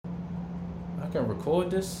can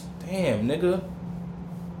record this? Damn, nigga.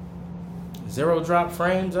 0 drop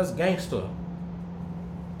frames? That's gangster.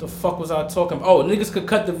 The fuck was I talking about? Oh, niggas could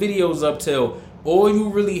cut the videos up till all you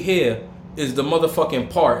really hear is the motherfucking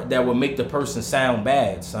part that would make the person sound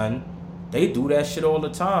bad, son. They do that shit all the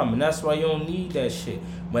time, and that's why you don't need that shit.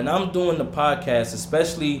 When I'm doing the podcast,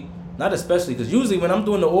 not especially, because usually when I'm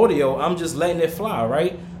doing the audio, I'm just letting it fly,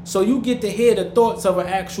 right? So you get to hear the thoughts of an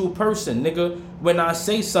actual person, nigga. When I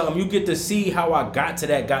say something, you get to see how I got to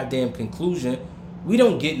that goddamn conclusion. We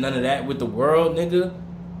don't get none of that with the world, nigga.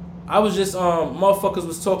 I was just, motherfuckers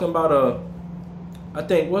was talking about I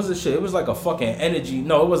think, what's this shit? It was like a fucking energy.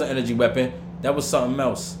 No, it wasn't an energy weapon. That was something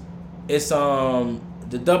else. It's,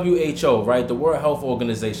 the WHO, right? The World Health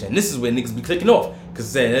Organization. This is where niggas be clicking off.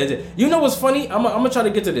 Cause you know what's funny? I'm gonna try to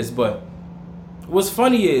get to this, but what's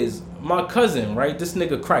funny is my cousin, right? This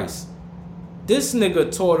nigga Christ. This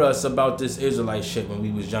nigga taught us about this Israelite shit when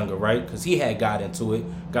we was younger, right? Cause he had got into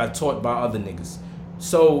it, got taught by other niggas.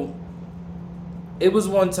 So it was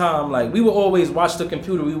one time, like, we would always watch the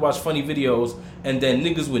computer, we watch funny videos, and then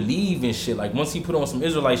niggas would leave and shit. Like, once he put on some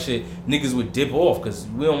Israelite shit, niggas would dip off, because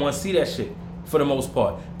we don't want to see that shit, for the most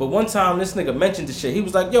part. But one time, this nigga mentioned the shit. He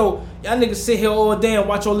was like, yo, y'all niggas sit here all day and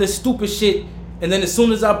watch all this stupid shit, and then as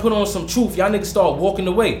soon as I put on some truth, y'all niggas start walking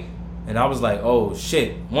away. And I was like, oh,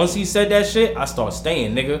 shit. Once he said that shit, I start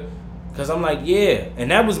staying, nigga. Because I'm like, yeah.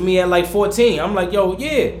 And that was me at, like, 14. I'm like, yo,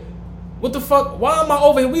 yeah. What the fuck? Why am I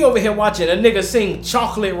over here? We over here watching a nigga sing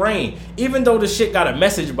Chocolate Rain. Even though the shit got a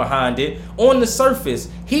message behind it, on the surface,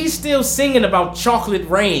 he's still singing about chocolate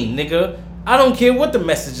rain, nigga. I don't care what the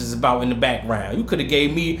message is about in the background. You could have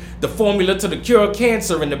gave me the formula to the cure of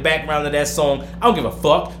cancer in the background of that song. I don't give a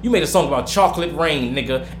fuck. You made a song about chocolate rain,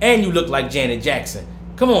 nigga, and you look like Janet Jackson.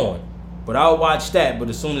 Come on. But I'll watch that, but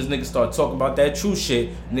as soon as niggas start talking about that true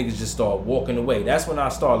shit, niggas just start walking away. That's when I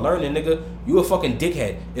start learning, nigga, you a fucking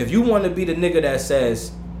dickhead. If you want to be the nigga that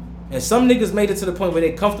says, and some niggas made it to the point where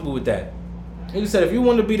they comfortable with that. Nigga said, if you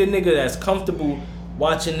want to be the nigga that's comfortable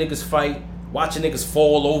watching niggas fight, watching niggas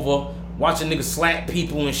fall over, watching niggas slap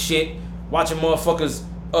people and shit, watching motherfuckers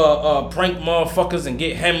prank motherfuckers and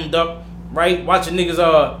get hemmed up, right? Watching niggas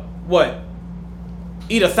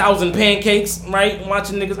eat 1,000 pancakes, right?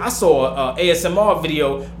 Watching niggas. I saw a ASMR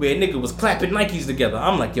video where a nigga was clapping Nikes together.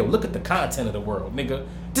 I'm like, yo, look at the content of the world, nigga.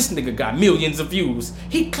 This nigga got millions of views.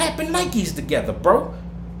 He clapping Nikes together, bro.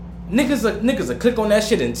 Niggas will click on that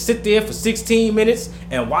shit and sit there for 16 minutes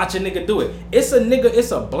and watch a nigga do it. It's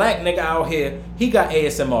a black nigga out here. He got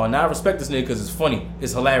ASMR. Now I respect this nigga because it's funny.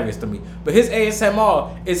 It's hilarious to me. But his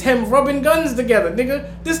ASMR is him rubbing guns together,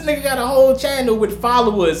 nigga. This nigga got a whole channel with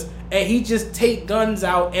followers and he just take guns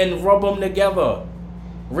out and rub them together.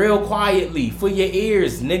 Real quietly for your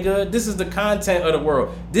ears, nigga. This is the content of the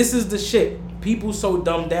world. This is the shit. People so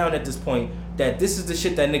dumbed down at this point that this is the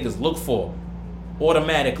shit that niggas look for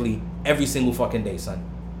automatically every single fucking day, son.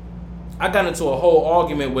 I got into a whole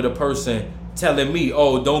argument with a person telling me,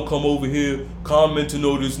 oh, don't come over here commenting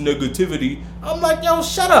all this negativity. I'm like, yo,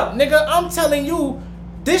 shut up, nigga. I'm telling you,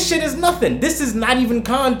 this shit is nothing. This is not even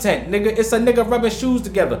content, nigga. It's a nigga rubbing shoes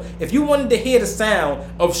together. If you wanted to hear the sound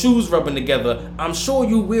of shoes rubbing together, I'm sure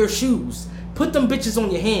you wear shoes. Put them bitches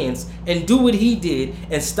on your hands and do what he did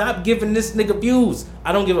and stop giving this nigga views.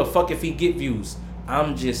 I don't give a fuck if he get views.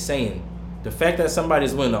 I'm just saying. The fact that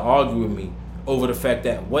somebody's willing to argue with me over the fact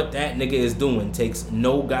that what that nigga is doing takes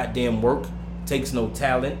no goddamn work, takes no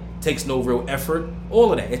talent, takes no real effort,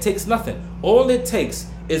 all of that. It takes nothing. All it takes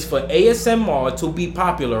is for ASMR to be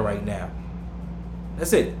popular right now.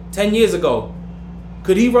 That's it. 10 years ago,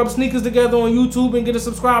 could he rub sneakers together on YouTube and get a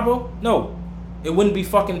subscriber? No. It wouldn't be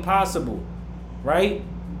fucking possible, right?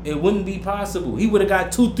 It wouldn't be possible. He would have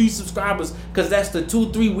got 2-3 subscribers because that's the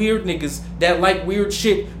 2-3 weird niggas that like weird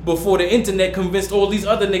shit before the internet convinced all these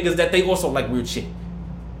other niggas that they also like weird shit.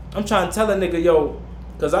 I'm trying to tell a nigga, yo,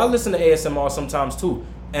 because I listen to ASMR sometimes too.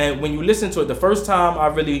 And when you listen to it, the first time I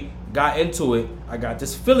really got into it, I got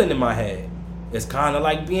this feeling in my head. It's kind of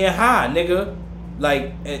like being high, nigga.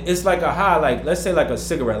 Like, it's like a high, like, let's say like a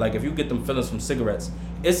cigarette. Like, if you get them feelings from cigarettes,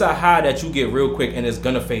 it's a high that you get real quick and it's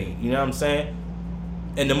gonna fade. You know what I'm saying?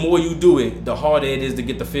 And the more you do it, the harder it is to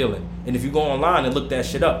get the feeling. And if you go online and look that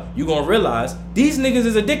shit up, you're gonna realize these niggas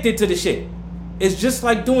is addicted to the shit. It's just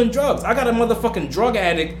like doing drugs. I got a motherfucking drug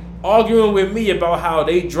addict arguing with me about how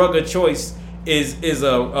they drug of choice is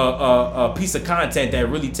a piece of content that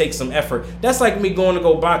really takes some effort. That's like me going to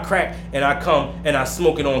go buy crack and I come and I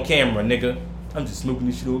smoke it on camera, nigga. I'm just smoking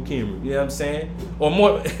this shit on camera. You know what I'm saying? Or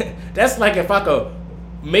more, that's like if I could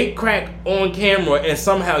make crack on camera and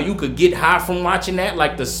somehow you could get high from watching that,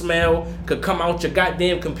 like the smell could come out your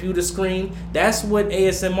goddamn computer screen. That's what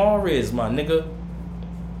ASMR is, my nigga.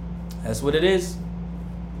 That's what it is.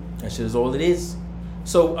 That shit is all it is.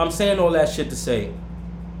 So I'm saying all that shit to say,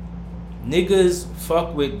 niggas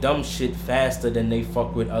fuck with dumb shit faster than they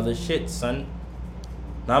fuck with other shit, son.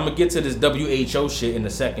 Now I'm gonna get to this WHO shit in a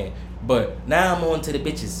second, but now I'm on to the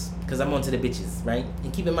bitches. Cause I'm on to the bitches, right?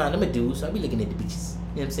 And keep in mind, I'm a dude, so I be looking at the bitches. You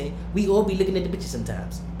know what I'm saying? We all be looking at the bitches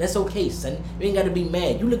sometimes. That's okay, son. You ain't gotta be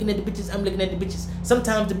mad. You looking at the bitches, I'm looking at the bitches.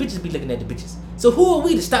 Sometimes the bitches be looking at the bitches. So who are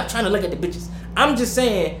we to stop trying to look at the bitches? I'm just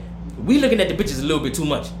saying, we looking at the bitches a little bit too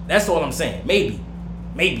much. That's all I'm saying.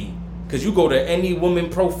 Maybe. Cause you go to any woman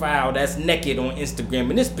profile that's naked on Instagram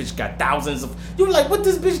and this bitch got thousands of, you're like, what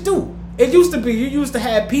this bitch do? It used to be, you used to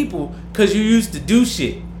have people cause you used to do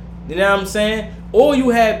shit. You know what I'm saying? Or you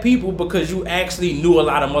had people because you actually knew a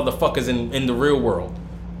lot of motherfuckers in the real world.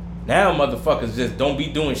 Now motherfuckers just don't be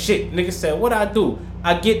doing shit. Niggas say, what I do?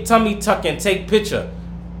 I get tummy tuck and take picture.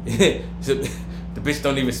 The bitch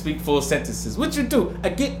don't even speak full sentences. What you do? I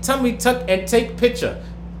get tummy tuck and take picture.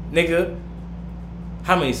 Nigga,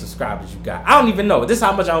 how many subscribers you got? I don't even know. This is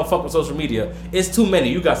how much I don't fuck with social media. It's too many.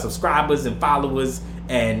 You got subscribers and followers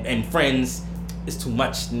and friends. It's too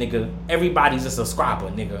much, nigga. Everybody's a subscriber,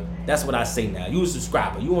 nigga. That's what I say now. You a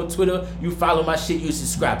subscriber. You on Twitter, you follow my shit, you a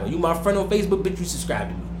subscriber. You my friend on Facebook, bitch, you subscribe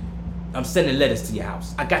to me. I'm sending letters to your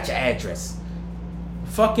house. I got your address. I'm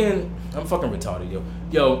fucking retarded, yo.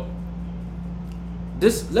 Yo,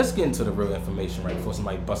 let's get into the real information, right, before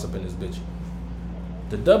somebody busts up in this bitch.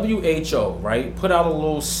 The WHO, right, put out a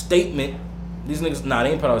little statement. These niggas, they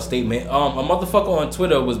ain't put out a statement. A motherfucker on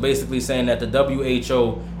Twitter was basically saying that the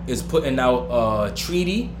WHO is putting out a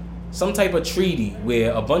treaty, some type of treaty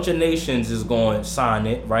where a bunch of nations is going to sign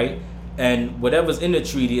it, right? And whatever's in the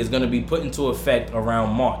treaty is going to be put into effect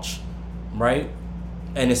around March, right?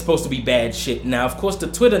 And it's supposed to be bad shit. Now, of course, the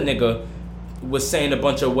Twitter nigga was saying a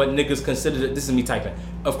bunch of what niggas considered, this is me typing.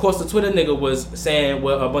 Of course, the Twitter nigga was saying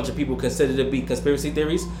what a bunch of people consider to be conspiracy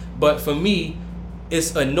theories. But for me,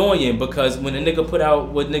 it's annoying because when a nigga put out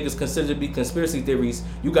what niggas consider to be conspiracy theories,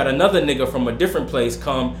 you got another nigga from a different place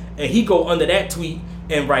come and he go under that tweet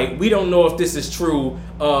and write, we don't know if this is true,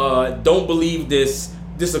 don't believe this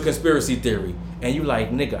is a conspiracy theory. And you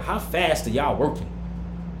like, nigga, how fast are y'all working?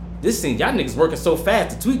 This thing, y'all niggas working so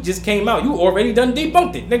fast, the tweet just came out, you already done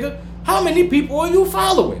debunked it, nigga. How many people are you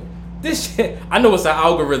following? This shit, I know it's an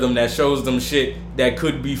algorithm that shows them shit that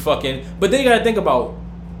could be fucking, but then you gotta think about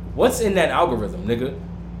what's in that algorithm, nigga?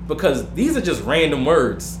 Because these are just random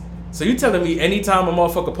words. So you telling me anytime a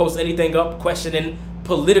motherfucker posts anything up questioning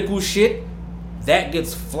political shit, that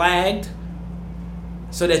gets flagged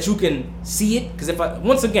so that you can see it? Because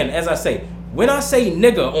once again, as I say, when I say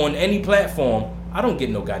nigga on any platform, I don't get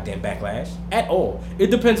no goddamn backlash at all. It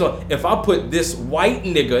depends on if I put this white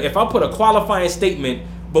nigga, if I put a qualifying statement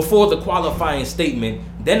before the qualifying statement,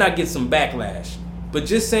 then I get some backlash. But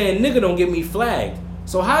just saying nigga don't get me flagged.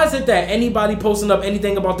 So how is it that anybody posting up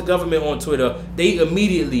anything about the government on Twitter, they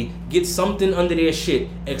immediately get something under their shit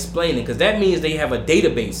explaining? Because that means they have a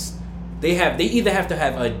database. They either have to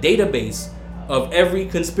have a database of every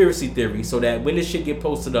conspiracy theory so that when this shit get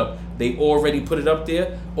posted up, they already put it up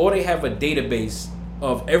there, or they have a database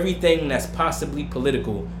of everything that's possibly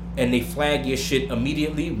political and they flag your shit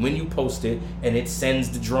immediately when you post it, and it sends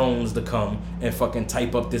the drones to come and fucking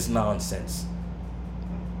type up this nonsense.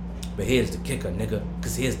 But here's the kicker, nigga,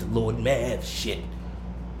 because here's the Lord Mav shit.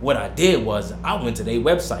 What I did was I went to their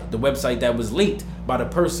website, the website that was linked by the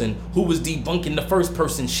person who was debunking the first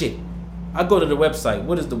person shit. I go to the website.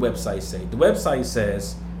 What does the website say? The website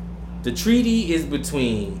says the treaty is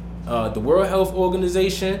between the World Health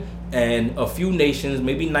Organization and a few nations,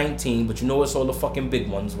 maybe 19, but you know it's all the fucking big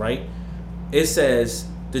ones, right? It says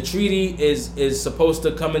the treaty is supposed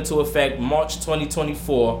to come into effect March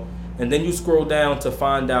 2024, and then you scroll down to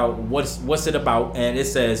find out what's it about, and it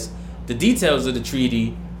says the details of the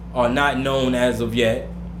treaty are not known as of yet,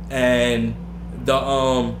 and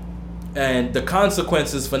the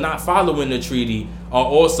consequences for not following the treaty are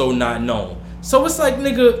also not known. So it's like,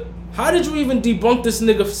 nigga, how did you even debunk this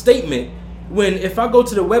nigga's statement when if I go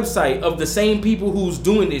to the website of the same people who's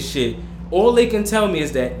doing this shit, all they can tell me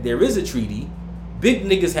is that there is a treaty, big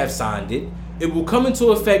niggas have signed it, it will come into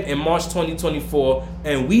effect in March 2024,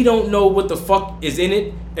 and we don't know what the fuck is in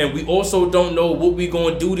it, and we also don't know what we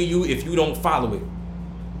gonna do to you if you don't follow it.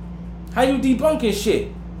 How you debunking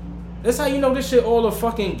shit? That's how you know this shit all a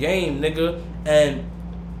fucking game, nigga. And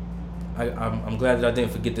I'm glad that I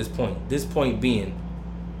didn't forget this point. This point being,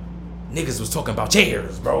 niggas was talking about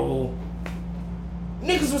chairs, bro.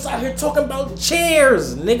 Niggas was out here talking about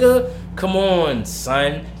chairs, nigga. Come on,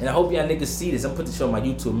 son. And I hope y'all niggas see this. I'm putting this shit on my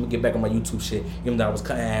YouTube. I'm gonna get back on my YouTube shit. Even though I was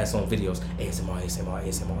cutting ass on videos. ASMR.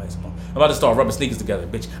 I'm about to start rubbing sneakers together,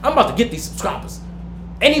 bitch. I'm about to get these subscribers.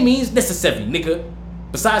 Any means necessary, nigga.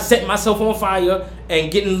 Besides setting myself on fire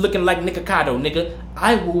and looking like Nikocado, nigga,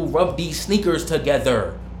 I will rub these sneakers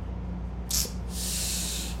together.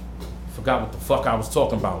 Forgot what the fuck I was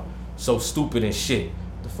talking about. So stupid and shit.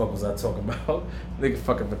 The fuck was I talking about? Nigga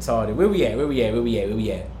fucking retarded. Where we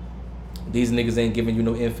at? These niggas ain't giving you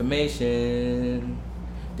no information.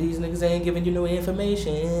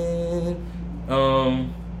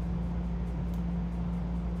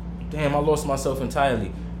 Damn, I lost myself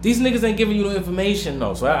entirely. These niggas ain't giving you no information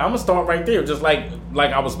though. So I'm gonna start right there, just like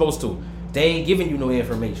I was supposed to. They ain't giving you no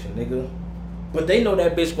information, nigga. But they know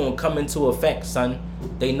that bitch gonna come into effect, son.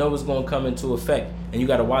 They know it's gonna come into effect. And you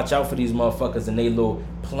gotta watch out for these motherfuckers and they little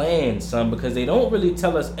plans, son, because they don't really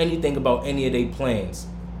tell us anything about any of their plans.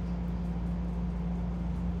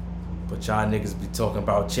 But y'all niggas be talking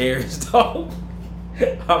about chairs, though.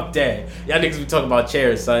 I'm dead. Y'all niggas be talking about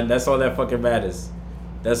chairs, son. That's all that fucking matters.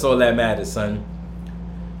 That's all that matters, son.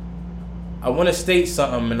 I want to state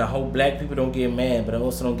something, and I hope black people don't get mad, but I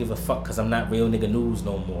also don't give a fuck because I'm not real nigga news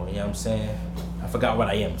no more. You know what I'm saying? I forgot what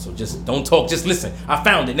I am, so just don't talk. Just listen. I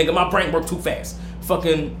found it, nigga. My brain worked too fast.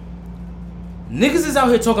 Fucking niggas is out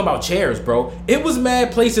here talking about chairs, bro. It was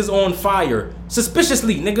mad places on fire.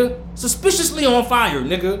 Suspiciously, nigga. Suspiciously on fire,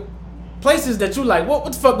 nigga. Places that you like, what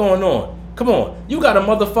the fuck going on? Come on, you got a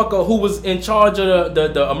motherfucker who was in charge of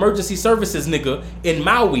the emergency services nigga in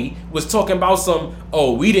Maui was talking about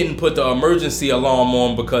we didn't put the emergency alarm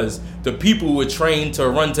on because the people were trained to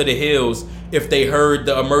run to the hills if they heard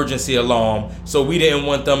the emergency alarm. So we didn't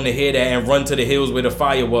want them to hear that and run to the hills where the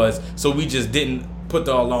fire was. So we just didn't put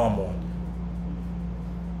the alarm on.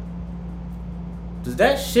 Does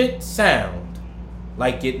that shit sound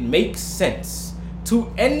like it makes sense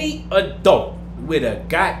to any adult with a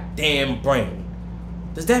goddamn brain?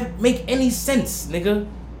 Does that make any sense, nigga?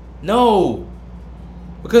 No.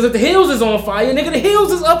 Because if the hills is on fire, nigga, the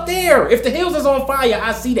hills is up there. If the hills is on fire,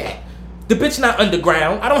 I see that. The bitch not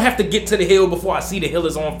underground. I don't have to get to the hill before I see the hill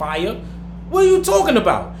is on fire. What are you talking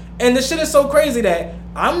about? And the shit is so crazy that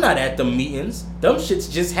I'm not at the meetings. Them shits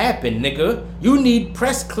just happen, nigga. You need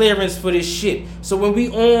press clearance for this shit. So when we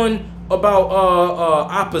on about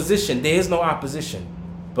opposition, there is no opposition.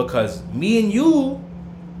 Because me and you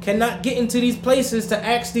cannot get into these places to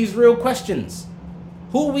ask these real questions.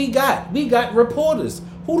 Who we got? We got reporters.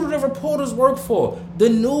 Who do the reporters work for? The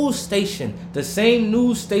news station. The same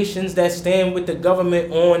news stations that stand with the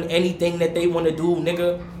government on anything that they want to do,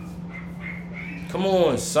 nigga. Come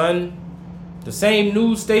on, son. The same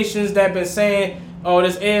news stations that been saying, oh,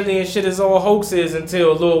 this alien shit is all hoaxes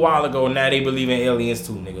until a little while ago. Now they believe in aliens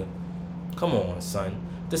too, nigga. Come on, son.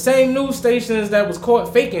 The same news stations that was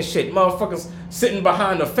caught faking shit. Motherfuckers sitting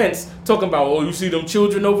behind the fence talking about, oh, you see them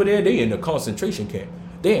children over there? They in a concentration camp.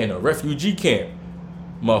 They in a refugee camp.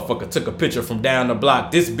 Motherfucker took a picture from down the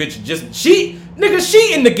block. This bitch she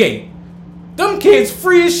in the gate. Them kids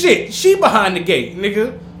free as shit. She behind the gate,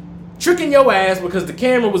 nigga. Tricking your ass because the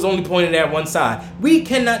camera was only pointed at one side. We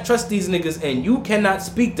cannot trust these niggas and you cannot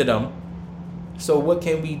speak to them. So what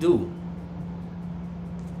can we do?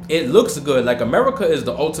 It looks good. Like America is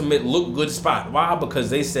the ultimate look good spot. Why? Because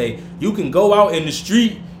they say you can go out in the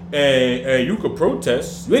street and you could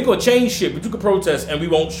protest. You ain't gonna change shit, but you could protest and we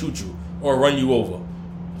won't shoot you or run you over.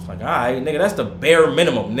 It's like, all right, nigga, that's the bare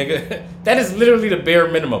minimum, nigga. That is literally the bare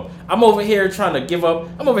minimum. I'm over here trying to give up.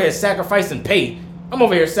 I'm over here sacrificing pay. I'm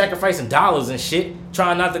over here sacrificing dollars and shit,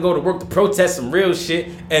 trying not to go to work to protest some real shit.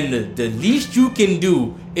 And the least you can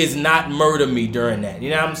do is not murder me during that. You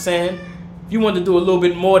know what I'm saying? If you want to do a little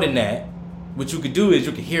bit more than that, what you could do is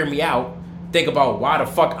you could hear me out. Think about why the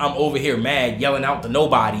fuck I'm over here mad, yelling out to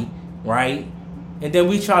nobody, right? And then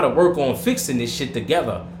we try to work on fixing this shit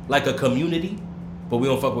together like a community, but we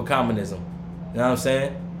don't fuck with communism. You know what I'm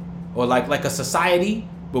saying? Or like a society,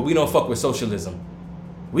 but we don't fuck with socialism.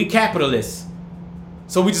 We capitalists.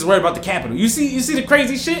 So we just worry about the capital. You see the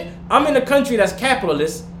crazy shit? I'm in a country that's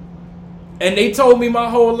capitalist. And they told me my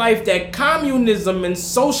whole life that communism and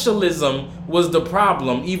socialism was the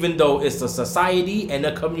problem, even though it's a society and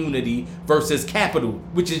a community versus capital,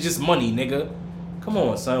 which is just money, nigga. Come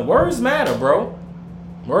on, son. Words matter, bro.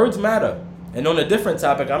 Words matter. And on a different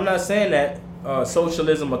topic, I'm not saying that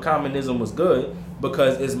socialism or communism was good,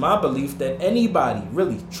 because it's my belief that anybody,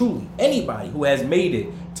 really, truly, anybody who has made it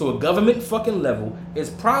to a government fucking level is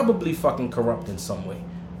probably fucking corrupt in some way.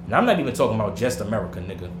 And I'm not even talking about just America,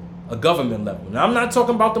 nigga. A government level. Now, I'm not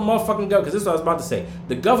talking about the motherfucking government, because this is what I was about to say.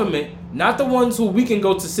 The government Not the ones who we can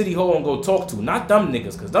go to City Hall and go talk to. Not them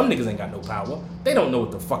niggas, because them niggas ain't got no power. They don't know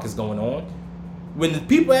what the fuck is going on. When the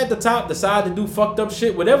people at the top decide to do fucked up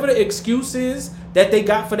shit, whatever the excuse is that they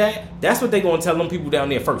got for that, that's what they gonna tell them people down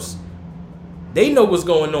there first. They know what's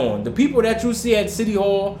going on. The people that you see at City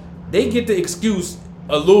Hall, they get the excuse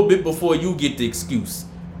a little bit before you get the excuse.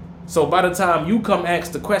 So by the time you come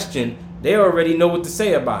ask the question, they already know what to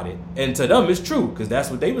say about it. And to them, it's true, because that's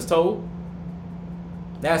what they was told.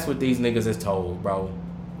 That's what these niggas is told, bro.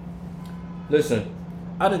 Listen,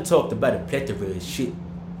 I done talked about a plethora of shit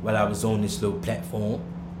while I was on this little platform.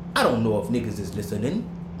 I don't know if niggas is listening.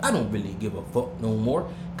 I don't really give a fuck no more.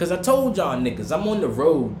 Because I told y'all niggas, I'm on the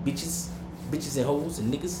road, bitches. Bitches and hoes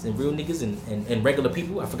and niggas and real niggas and regular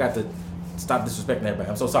people. I forgot to stop disrespecting everybody.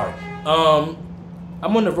 I'm so sorry.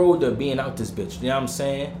 I'm on the road to being out this bitch. You know what I'm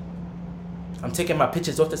saying? I'm taking my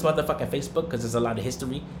pictures off this motherfucking Facebook because there's a lot of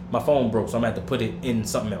history. My phone broke, so I'm going to have to put it in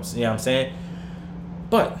something else. You know what I'm saying?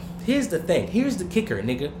 But here's the thing. Here's the kicker,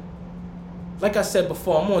 nigga. Like I said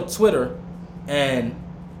before, I'm on Twitter, and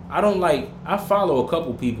I follow a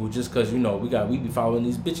couple people just because, you know, we be following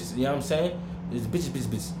these bitches. You know what I'm saying? It's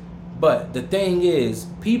bitches. But the thing is,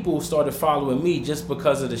 people started following me just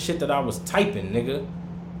because of the shit that I was typing, nigga.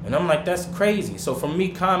 And I'm like, that's crazy. So from me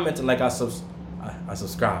commenting, like I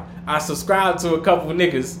subscribe. I subscribe to a couple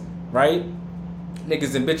niggas, right?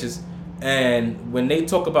 Niggas and bitches. And when they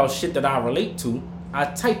talk about shit that I relate to, I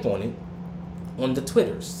type on it on the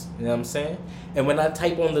Twitters. You know what I'm saying? And when I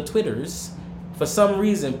type on the Twitters, for some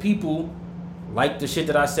reason, people like the shit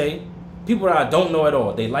that I say. People that I don't know at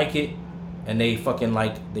all, they like it. And they fucking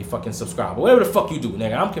subscribe. Or whatever the fuck you do,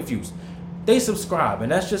 nigga. I'm confused. They subscribe.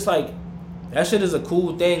 And that's just like, that shit is a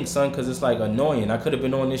cool thing, son, because it's like annoying. I could have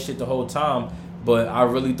been on this shit the whole time, but I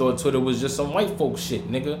really thought Twitter was just some white folk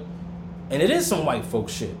shit, nigga. And it is some white folk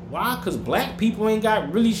shit. Why? Because black people ain't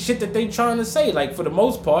got really shit that they trying to say. Like, for the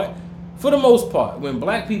most part, when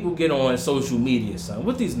black people get on social media, son,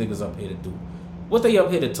 what these niggas up here to do? What they up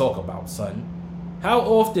here to talk about, son? How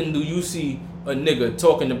often do you see a nigga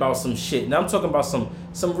talking about some shit? And I'm talking about some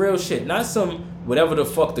real shit, not some whatever the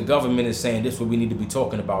fuck the government is saying. This is what we need to be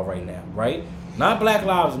talking about right now, right? Not Black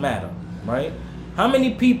Lives Matter, right? How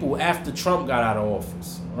many people after Trump got out of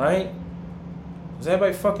office, right? Is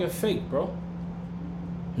everybody fucking fake, bro?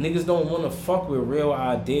 Niggas don't want to fuck with real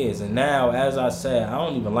ideas. And now, as I said, I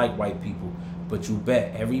don't even like white people, but you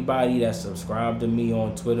bet everybody that subscribed to me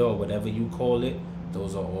on Twitter or whatever you call it,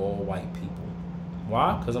 those are all white people.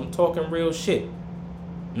 Why? Because I'm talking real shit.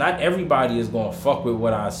 Not everybody is going to fuck with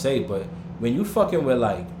what I say, but when you fucking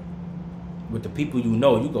with the people you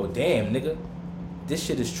know, you go, damn, nigga, this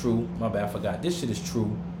shit is true. My bad, I forgot. This shit is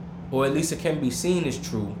true. Or at least it can be seen as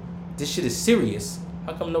true. This shit is serious.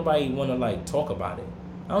 How come nobody want to, talk about it?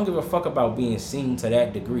 I don't give a fuck about being seen to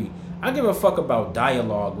that degree. I give a fuck about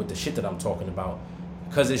dialogue with the shit that I'm talking about.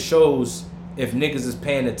 Because it shows if niggas is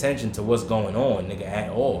paying attention to what's going on, nigga, at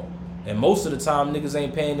all. And most of the time, niggas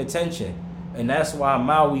ain't paying attention. And that's why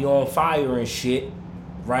Maui on fire and shit,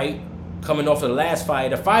 right? Coming off of the last fire.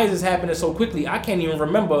 The fires is happening so quickly, I can't even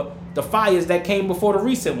remember the fires that came before the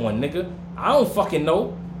recent one, nigga. I don't fucking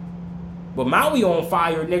know. But Maui on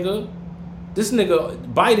fire, nigga. This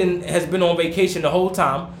nigga, Biden, has been on vacation the whole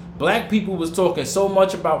time. Black people was talking so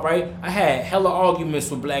much about, right? I had hella arguments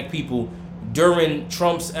with black people during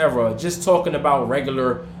Trump's era, just talking about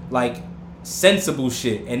regular, sensible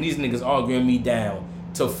shit, and these niggas arguing me down.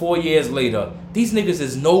 Till 4 years later, these niggas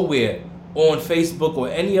is nowhere on Facebook or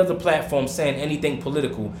any other platform saying anything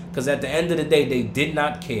political, because at the end of the day, they did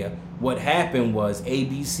not care. What happened was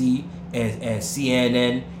ABC and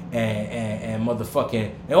CNN and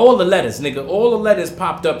motherfucking, and all the letters, nigga, all the letters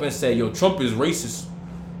popped up and said, yo, Trump is racist.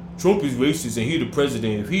 Trump is racist and he the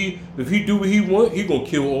president. If he do what he want, he gonna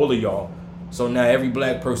kill all of y'all. So now every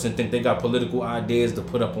black person think they got political ideas to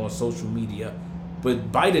put up on social media.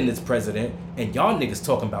 But Biden is president, and y'all niggas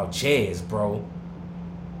talking about jazz, bro.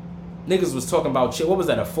 Niggas was talking about chairs. What was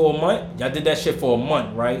that, a 4 month? Y'all did that shit for a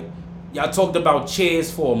month, right? Y'all talked about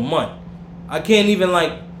chairs for a month. I can't even,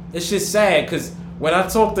 it's just sad, because when I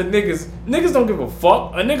talk to niggas don't give a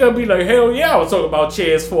fuck. A nigga be like, hell yeah, I was talking about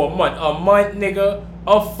chairs for a month. A month, nigga?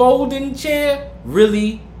 A folding chair?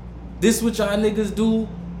 Really? This what y'all niggas do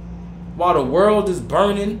while the world is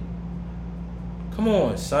burning? Come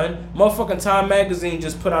on, son. Motherfucking Time Magazine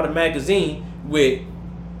just put out a magazine with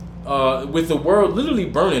the world literally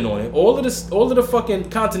burning on it. All of the fucking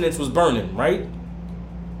continents was burning, right?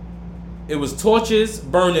 It was torches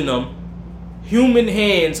burning them. Human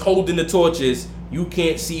hands holding the torches. You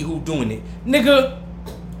can't see who doing it. Nigga,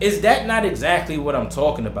 is that not exactly what I'm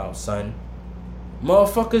talking about, son?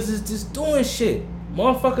 Motherfuckers is just doing shit.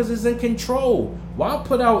 Motherfuckers is in control. Why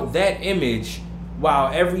put out that image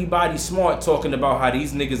while everybody smart talking about how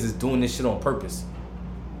these niggas is doing this shit on purpose?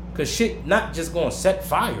 Cause shit not just gonna set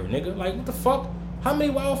fire, nigga. Like, what the fuck? How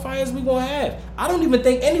many wildfires we gonna have? I don't even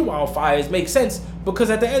think any wildfires make sense, because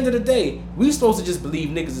at the end of the day, we supposed to just believe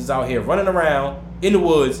niggas is out here running around in the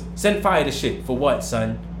woods, setting fire to shit. For what,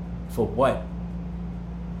 son? For what?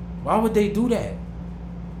 Why would they do that?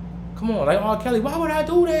 Come on, like R. Kelly, why would I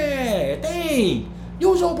do that? Think.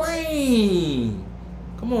 Use your brain.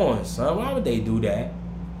 Come on, son. Why would they do that?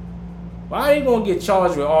 Why are they gonna get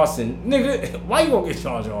charged with arson? Nigga, why you gonna get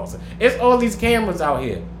charged with arson? It's all these cameras out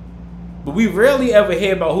here. But we rarely ever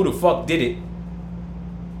hear about who the fuck did it.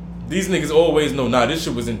 These niggas always know, nah, this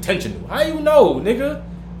shit was intentional. How you know, nigga?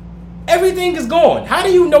 Everything is gone. How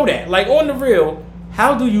do you know that? Like, on the real,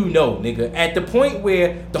 how do you know, nigga? At the point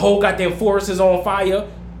where the whole goddamn forest is on fire,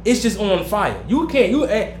 it's just on fire.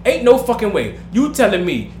 Ain't no fucking way. You telling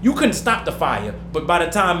me you couldn't stop the fire, but by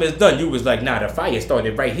the time it's done, you was like, nah, the fire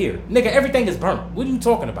started right here. Nigga, everything is burnt. What are you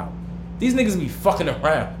talking about? These niggas be fucking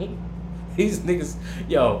around. These niggas,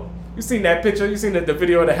 yo, you seen that picture? You seen the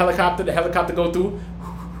video of the helicopter go through?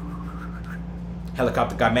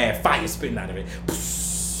 Helicopter got mad fire spitting out of it.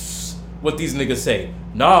 What these niggas say?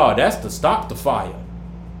 Nah, that's to stop the fire.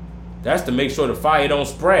 That's to make sure the fire don't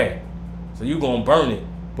spread. So you gonna burn it.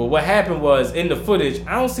 But what happened was, in the footage,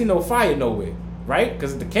 I don't see no fire nowhere, right?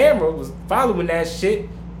 Because the camera was following that shit.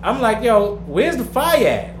 I'm like, yo, where's the fire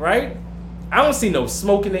at, right? I don't see no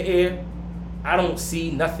smoke in the air. I don't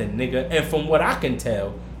see nothing, nigga. And from what I can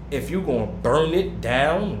tell, if you gonna burn it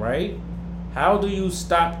down, right? How do you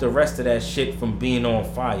stop the rest of that shit from being on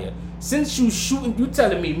fire? Since you shooting, you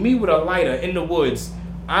telling me with a lighter in the woods,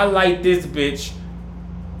 I light this bitch,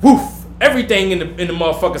 woof. Everything in the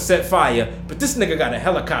motherfucker set fire, but this nigga got a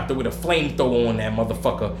helicopter with a flamethrower on that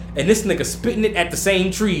motherfucker, and this nigga spitting it at the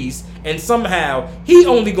same trees, and somehow he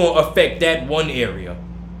only gonna affect that one area.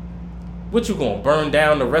 What, you gonna burn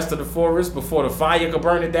down the rest of the forest before the fire can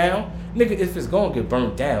burn it down? Nigga, if it's gonna get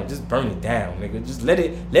burnt down, just burn it down, nigga. Just let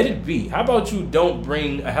it be. How about you don't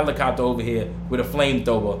bring a helicopter over here with a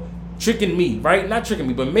flamethrower, tricking me, right? Not tricking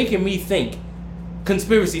me, but making me think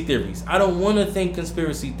conspiracy theories. I don't want to think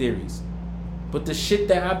conspiracy theories. But the shit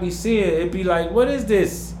that I be seeing, it be like, what is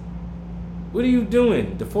this? What are you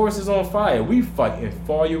doing? The forest is on fire. We fighting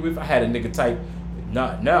fire with... I had a nigga type,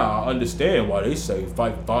 not now, I understand why they say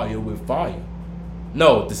fight fire with fire.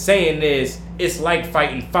 No, the saying is, it's like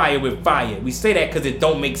fighting fire with fire. We say that because it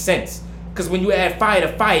don't make sense. Because when you add fire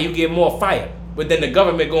to fire, you get more fire. But then the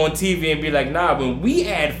government go on TV and be like, nah, when we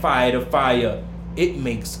add fire to fire, it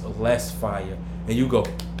makes less fire. And you go,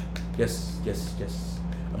 yes, yes, yes.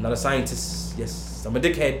 I'm not a scientist. Yes. I'm a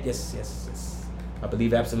dickhead. Yes, yes, yes. I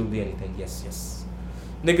believe absolutely anything. Yes, yes.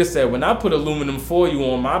 Nigga said, when I put aluminum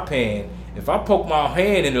foil on my pan, if I poke my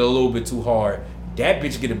hand in it a little bit too hard, that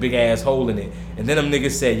bitch get a big ass hole in it. And then them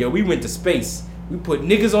niggas said, yo, we went to space. We put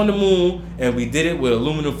niggas on the moon, and we did it with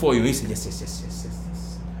aluminum foil. And he said, yes, yes, yes, yes, yes,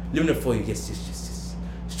 yes. Aluminum foil, yes, yes, yes, yes.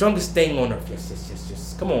 Strongest thing on earth. Yes, yes, yes,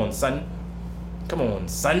 yes. Come on, son. Come on,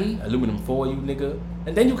 son. Aluminum foil, nigga.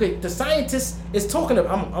 And then the scientist is talking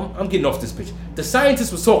about, I'm getting off this bitch. The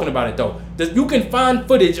scientist was talking about it though. You can find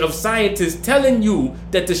footage of scientists telling you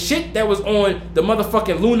that the shit that was on the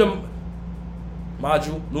motherfucking lunar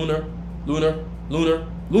module,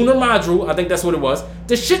 I think that's what it was.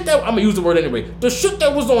 The shit that, I'm gonna use the word anyway. The shit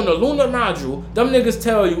that was on the lunar module, them niggas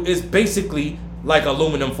tell you is basically like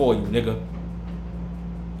aluminum foil, nigga.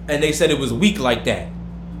 And they said it was weak like that.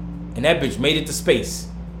 And that bitch made it to space.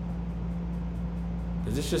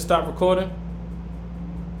 Did this shit stop recording?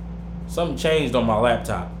 Something changed on my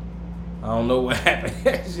laptop. I don't know what happened.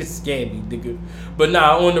 It just scared me, nigga. But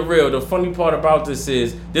nah, on the real, the funny part about this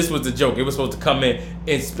is, this was the joke. It was supposed to come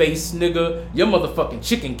in space, nigga. Your motherfucking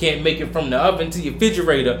chicken can't make it from the oven to your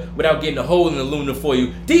refrigerator without getting a hole in the aluminum for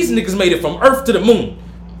you. These niggas made it from Earth to the moon.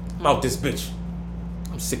 I'm out this bitch.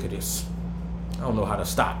 I'm sick of this. I don't know how to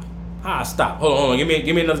stop. How I stop? Hold on.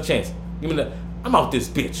 Give me another chance. I'm out this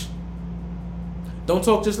bitch. Don't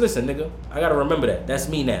talk, just listen, nigga. I gotta remember that. That's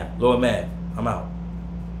me now. Lord Mad. I'm out.